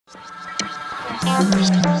My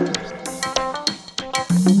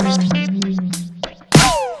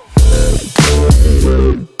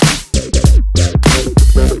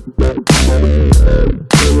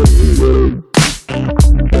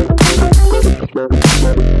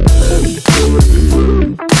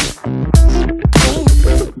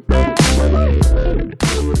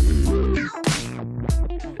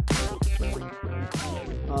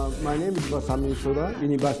name is Masami Isoda,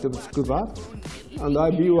 University of Tsukuba, and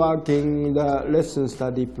I've been working in the lesson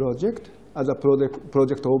study project as a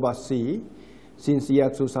project oversee since year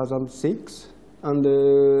 2006. And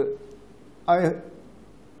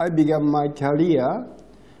I began my career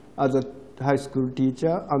as a high school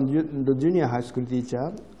teacher and the junior high school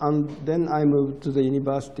teacher, and then I moved to the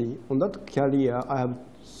university. On that career, I have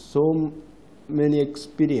so many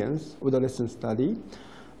experience with the lesson study.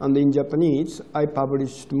 And in Japanese, I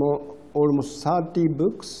published almost 30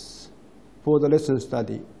 books for the lesson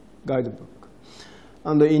study guidebook.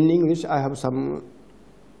 And in English, I have some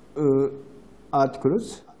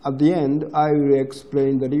articles. At the end, I will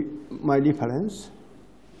explain my reference.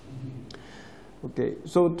 Okay,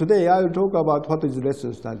 so today I will talk about what is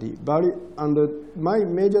lesson study. And my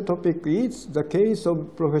major topic is the case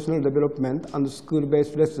of professional development and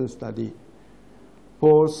school-based lesson study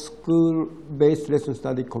for school-based lesson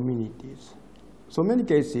study communities. So many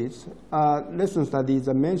cases, lesson studies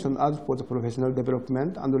are mentioned as for the professional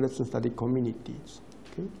development and the lesson study communities.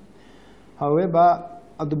 Okay? However,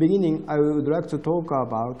 at the beginning, I would like to talk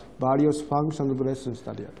about various functions of lesson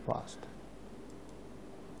study at first.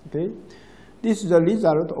 Okay? This is the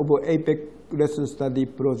result of an APEC lesson study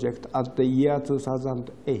project at the year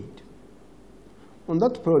 2008. On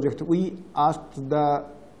that project, we asked the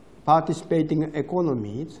participating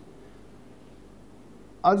economies,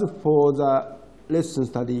 as for the lesson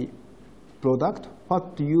study product,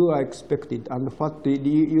 what you are expected and what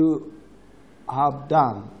you have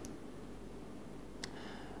done.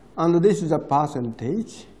 And this is a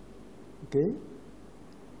percentage. Okay.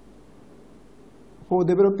 For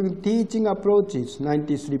developing teaching approaches,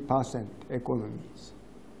 93% economies.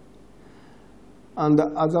 And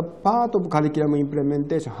as a part of curriculum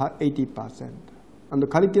implementation, 80%. And the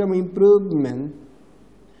curriculum improvement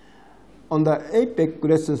on the APEC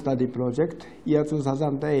lesson study project, year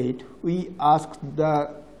 2008, we asked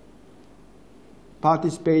the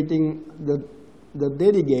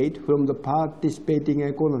delegate from the participating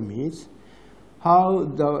economies how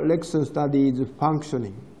the lesson study is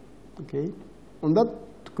functioning. Okay? On that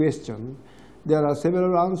question, there are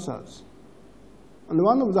several answers. And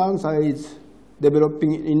one of the answers is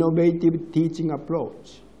developing innovative teaching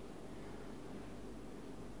approach.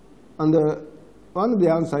 And one of the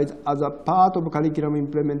answers is as a part of curriculum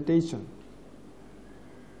implementation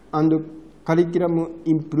and curriculum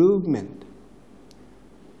improvement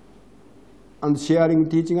and sharing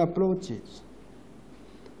teaching approaches,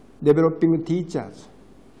 developing teachers,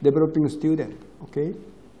 developing students. Okay?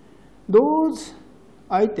 Those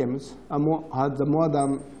items are have more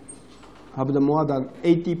than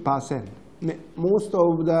 80%. Most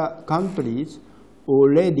of the countries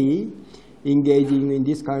already engaging in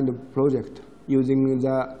this kind of project using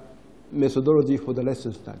the methodology for the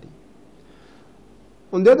lesson study.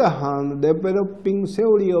 On the other hand, developing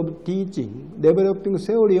theory of teaching, developing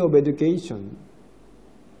theory of education,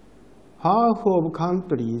 half of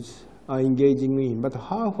countries are engaging in, but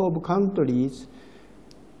half of countries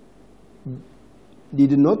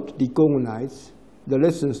did not recognize the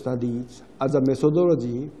lesson studies as a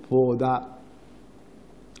methodology for the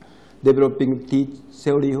developing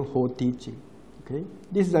theory for teaching. Okay?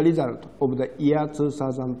 This is the result of the year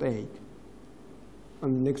 2008.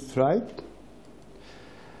 And next slide.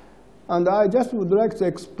 And I just would like to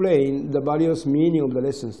explain the various meaning of the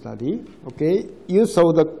lesson study. Okay? You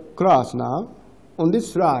saw the class now. On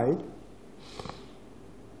this slide,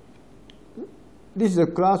 this is a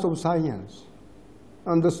class of science.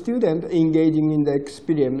 And the student engaging in the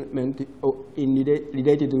experiment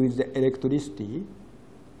related with the electricity,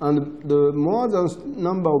 and the more than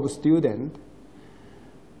number of students,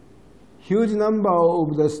 huge number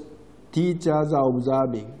of the teachers are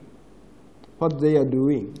observing what they are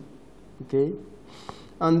doing. Okay?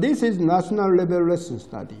 And this is national level lesson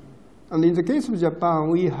study. And in the case of Japan,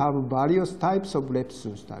 we have various types of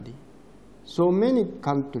lesson study. So many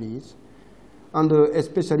countries, and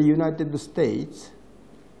especially United States,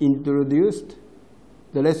 introduced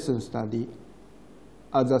the lesson study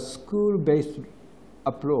as a school-based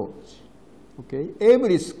approach. Okay?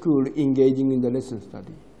 Every school engaging in the lesson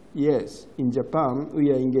study. Yes, in Japan,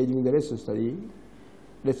 we are engaging in the lesson study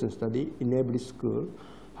in every school.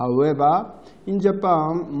 However, in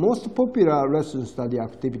Japan, most popular lesson study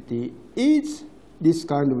activity is this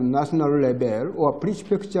kind of national level or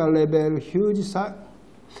prefecture level,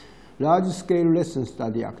 large-scale lesson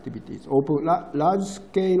study activities,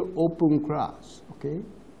 large-scale open class. Okay,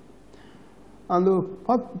 and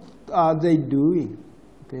what are they doing?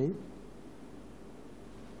 Okay,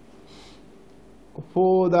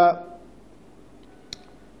 for the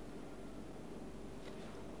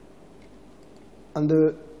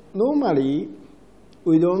normally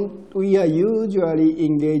we are usually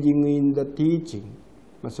engaging in the teaching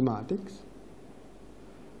mathematics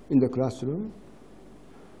in the classroom,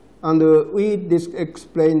 and we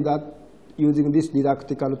explain that using this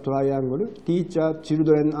didactical triangle: teacher,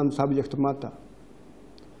 children, and subject matter.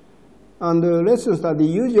 And the lesson study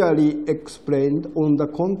usually explained on the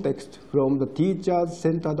context from the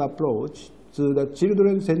teacher-centered approach to the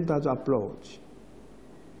children-centered approach.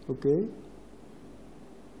 Okay?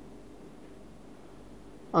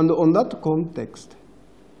 And on that context,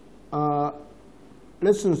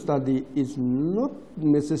 lesson study is not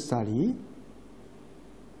necessary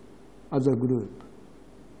as a group,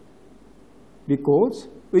 because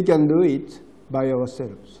we can do it by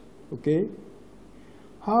ourselves. Okay?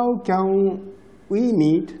 How can we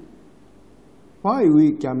meet? Why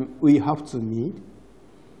we have to meet?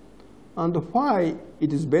 And why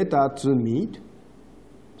it is better to meet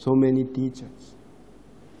so many teachers?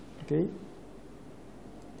 Okay?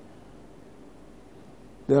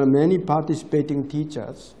 There are many participating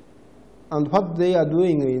teachers, and what they are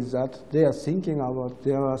doing is that they are thinking about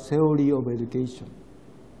their theory of education.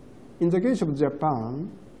 In the case of Japan,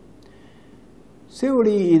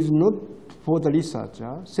 theory is not for the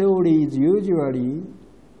researcher. Theory is usually,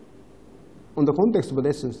 on the context of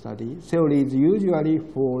lesson study, theory is usually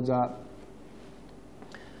for the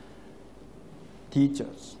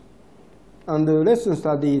teachers. And the lesson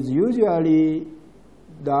study is usually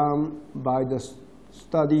done by the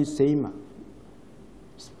study SEAMEO,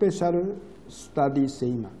 special study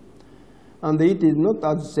SEAMEO. And it is not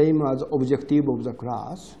as same as objective of the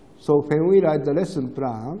class. So when we write the lesson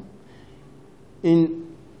plan,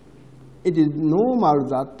 it is normal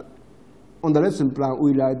that on the lesson plan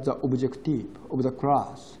we write the objective of the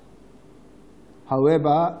class.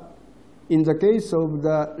 However, in the case of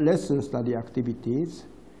the lesson study activities,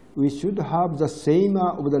 we should have the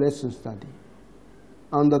SEAMEO of the lesson study.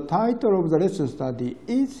 And the title of the lesson study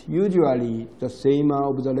is usually the SEAMEO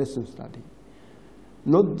of the lesson study,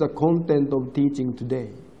 not the content of teaching today.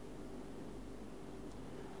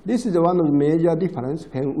 This is one of the major differences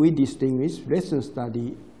when we distinguish lesson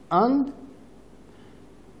study and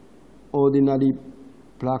ordinary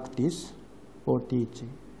practice for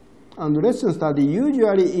teaching. And lesson study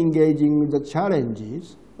usually engaging with the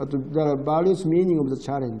challenges, but there are various meanings of the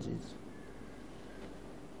challenges.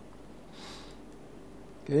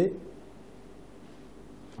 Okay.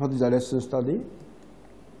 What is the lesson study?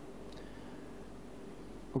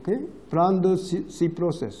 Okay. Planned C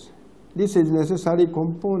process. This is necessary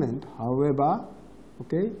component. However,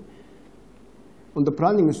 okay, on the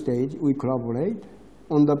planning stage we collaborate.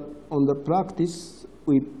 On the practice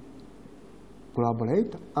we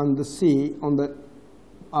collaborate, and C on the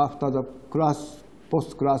after the class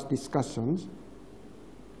post-class discussions.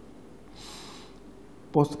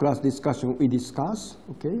 Post-class discussion we discuss.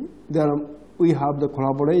 Okay, we have the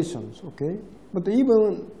collaborations. Okay, but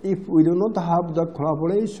even if we do not have the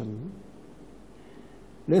collaboration,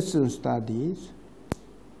 lesson studies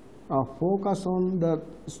are focused on the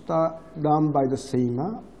done by the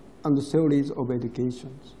SEAMEO and the theories of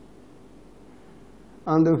education.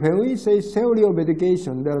 And when we say theory of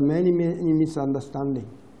education, there are many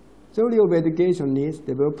misunderstandings. Theory of education is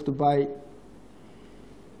developed by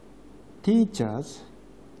teachers,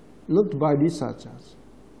 not by researchers.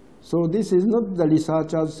 So this is not the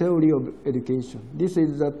researcher's theory of education. This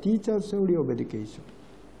is the teacher's theory of education.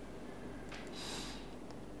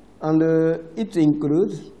 And it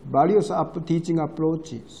includes various teaching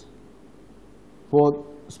approaches for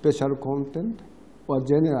special content or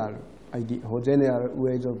general idea or general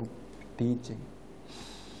ways of teaching.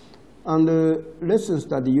 And lesson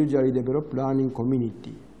study usually develop learning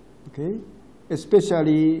community, okay?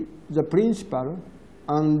 Especially the principal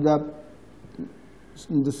and the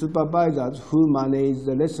supervisors who manage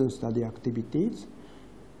the lesson study activities,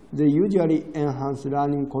 they usually enhance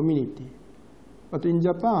learning community. But in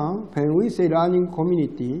Japan, when we say learning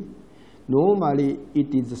community, normally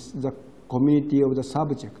it is the community of the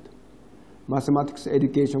subject. Mathematics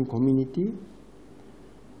education community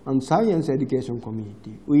and science education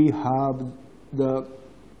community. We have the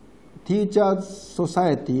Teachers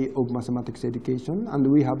Society of Mathematics Education, and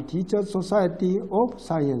we have Teachers Society of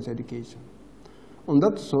Science Education. On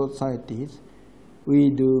that societies, we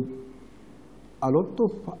do a lot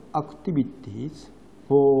of activities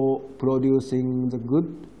for producing the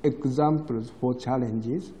good examples for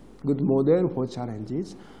challenges, good model for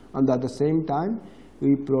challenges, and at the same time,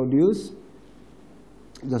 we produce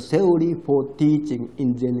the theory for teaching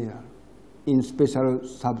in general, in special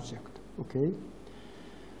subject, okay?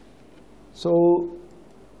 So,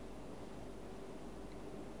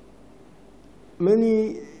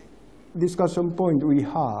 many discussion points we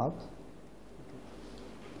have.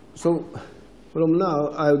 So, from now,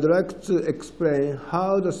 I would like to explain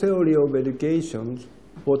how the theory of education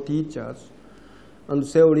for teachers and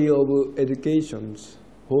theory of education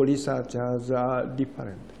for researchers are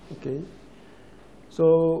different, okay?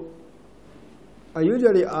 So, I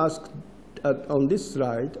usually ask on this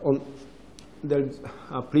slide,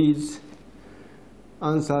 please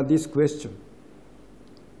answer this question.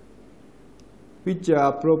 Which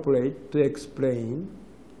are appropriate to explain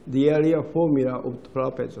the area formula of the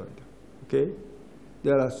trapezoid? Okay,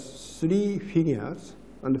 there are 3 figures,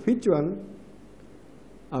 and which one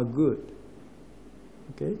are good?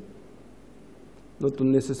 Okay, not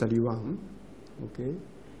necessarily one. Okay,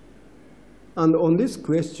 and on this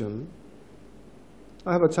question,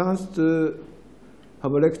 I have a chance to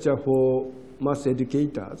have a lecture for math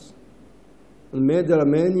educators. And there are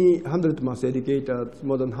many 100 math educators,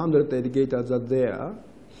 more than 100 educators are there.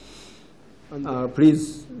 And,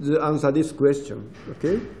 please answer this question,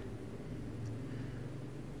 okay?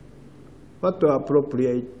 What are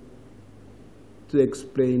appropriate to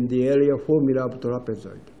explain the area formula of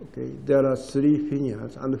trapezoid? Okay, there are 3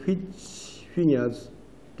 figures, and which figures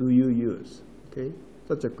do you use? Okay,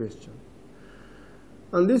 such a question.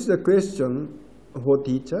 And this is a question for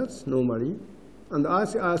teachers normally, and I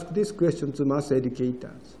ask this question to math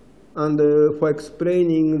educators. And for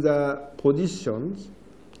explaining the positions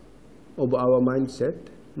of our mindset,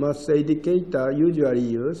 math educator usually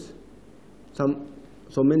use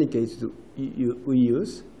so many cases we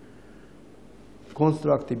use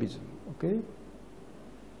constructivism. Okay,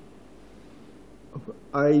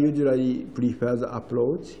 I usually prefer the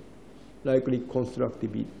approach likely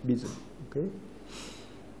constructivism. Okay,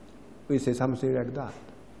 we say something like that.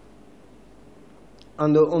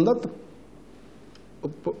 And on that,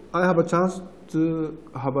 I have a chance to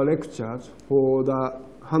have a lectures for the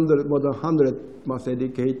more than 100 math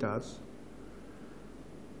educators.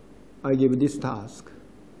 I give this task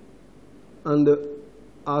and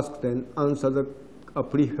ask them answer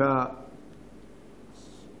prefer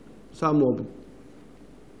some of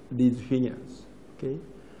these figures. Okay,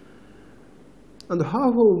 and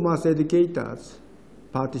half of math educators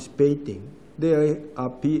participating, they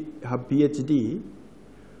have Ph.D.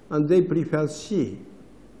 and they prefer C.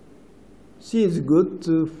 C is good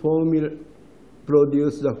to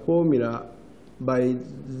produce the formula by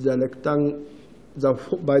the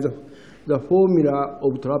formula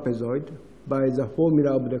of trapezoid by the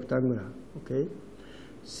formula of rectangular. Okay,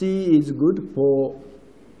 C is good for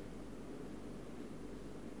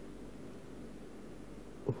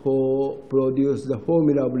produce the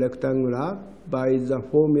formula of rectangular by the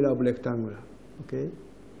formula of rectangular. Okay.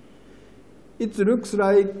 It looks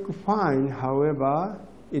like fine, however,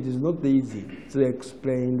 it is not easy to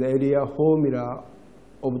explain the area formula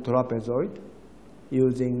of trapezoid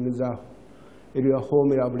using the area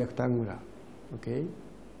formula of rectangular. Okay?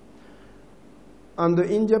 And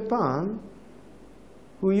in Japan,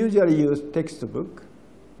 we usually use textbook.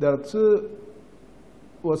 There are 2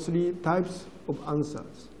 or 3 types of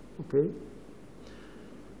answers. Okay?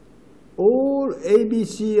 All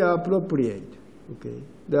ABC are appropriate. Okay?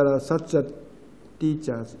 There are such a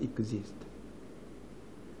teachers exist.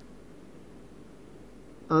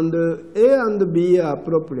 And A and B are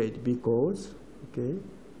appropriate because, okay,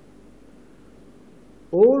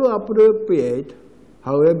 all appropriate.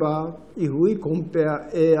 However, if we compare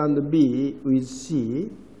A and B with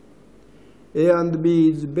C, A and B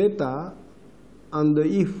is better, and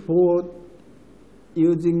if for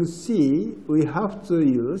using C, we have to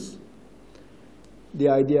use the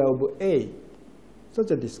idea of A.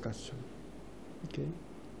 Such a discussion. Okay.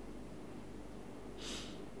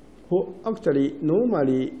 Actually,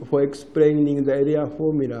 normally for explaining the area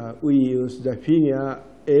formula, we use the figure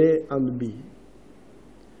A and B.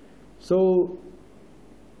 So,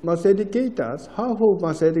 math educators, half of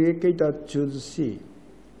math educators choose C.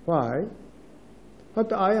 Why?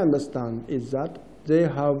 What I understand is that they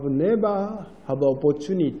have never have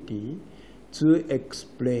opportunity to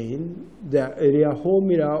explain the area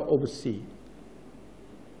formula of C.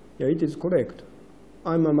 Yeah, it is correct.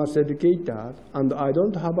 I'm a math educator and I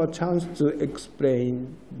don't have a chance to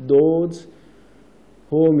explain those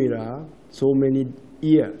formula so many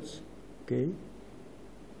years. Okay?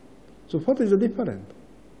 So what is the difference?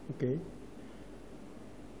 Okay?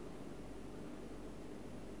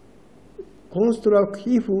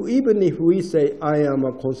 Even if we say I am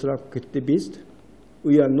a constructivist,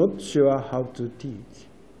 we are not sure how to teach.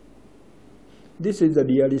 This is the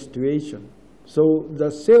real situation. So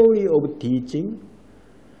the theory of teaching,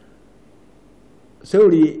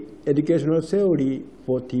 educational theory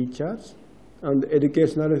for teachers and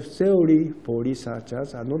educational theory for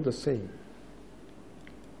researchers are not the same.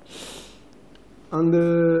 And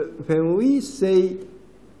when we say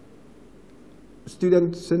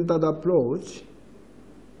student-centered approach,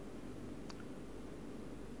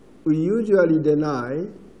 we usually deny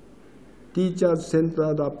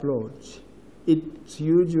teacher-centered approach. It's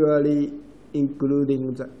usually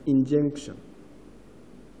including the injunction,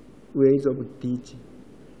 ways of teaching.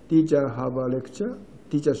 Teacher have a lecture,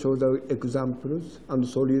 teacher shows the examples and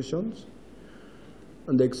solutions,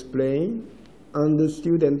 and explain, and the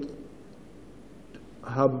student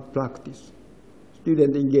have practice.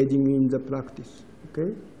 Student engaging in the practice,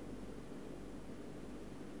 okay?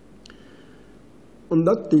 On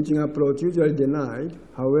that teaching approach usually denied,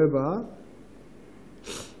 however,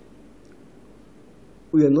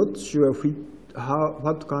 we are not sure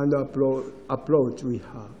what kind of approach we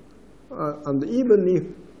have. And even if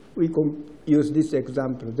we use this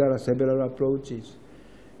example, there are several approaches.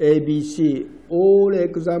 A, B, C, all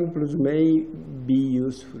examples may be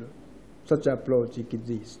useful. Such approach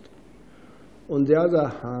exists. On the other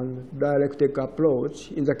hand, dialectic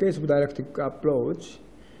approach, in the case of dialectic approach,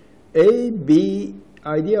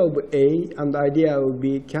 idea of A and idea of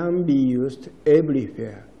B can be used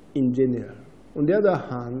everywhere in general. On the other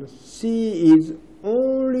hand, C is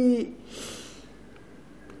only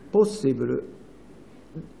possible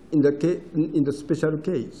in the special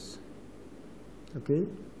case. Okay?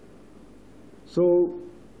 So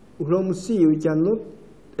from C we cannot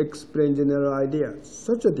explain general ideas.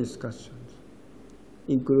 Such a discussion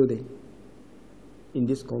including in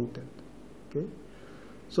this content. Okay?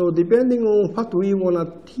 So depending on what we want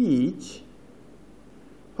to teach,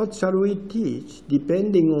 what shall we teach,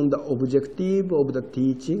 depending on the objective of the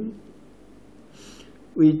teaching,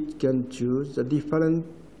 we can choose a different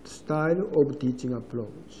style of teaching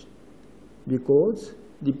approach. Because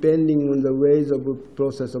depending on the ways of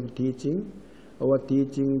process of teaching, our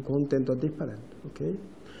teaching content are different. Okay?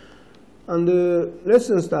 And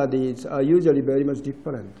lesson studies are usually very much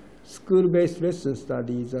different. School-based lesson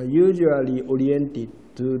studies are usually oriented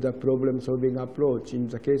to the problem-solving approach in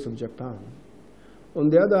the case of Japan. On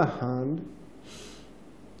the other hand,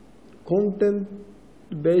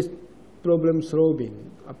 content-based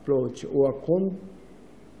problem-solving approach or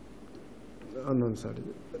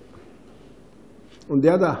on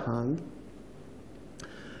the other hand,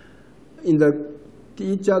 in the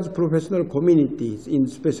teachers' professional communities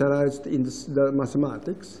specialized in the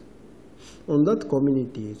mathematics, on that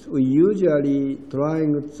communities, we usually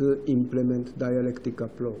trying to implement dialectic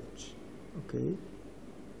approach, okay?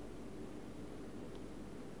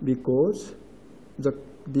 Because the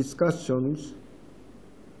discussions,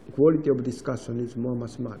 quality of discussion is more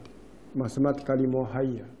mathematically more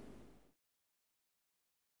higher.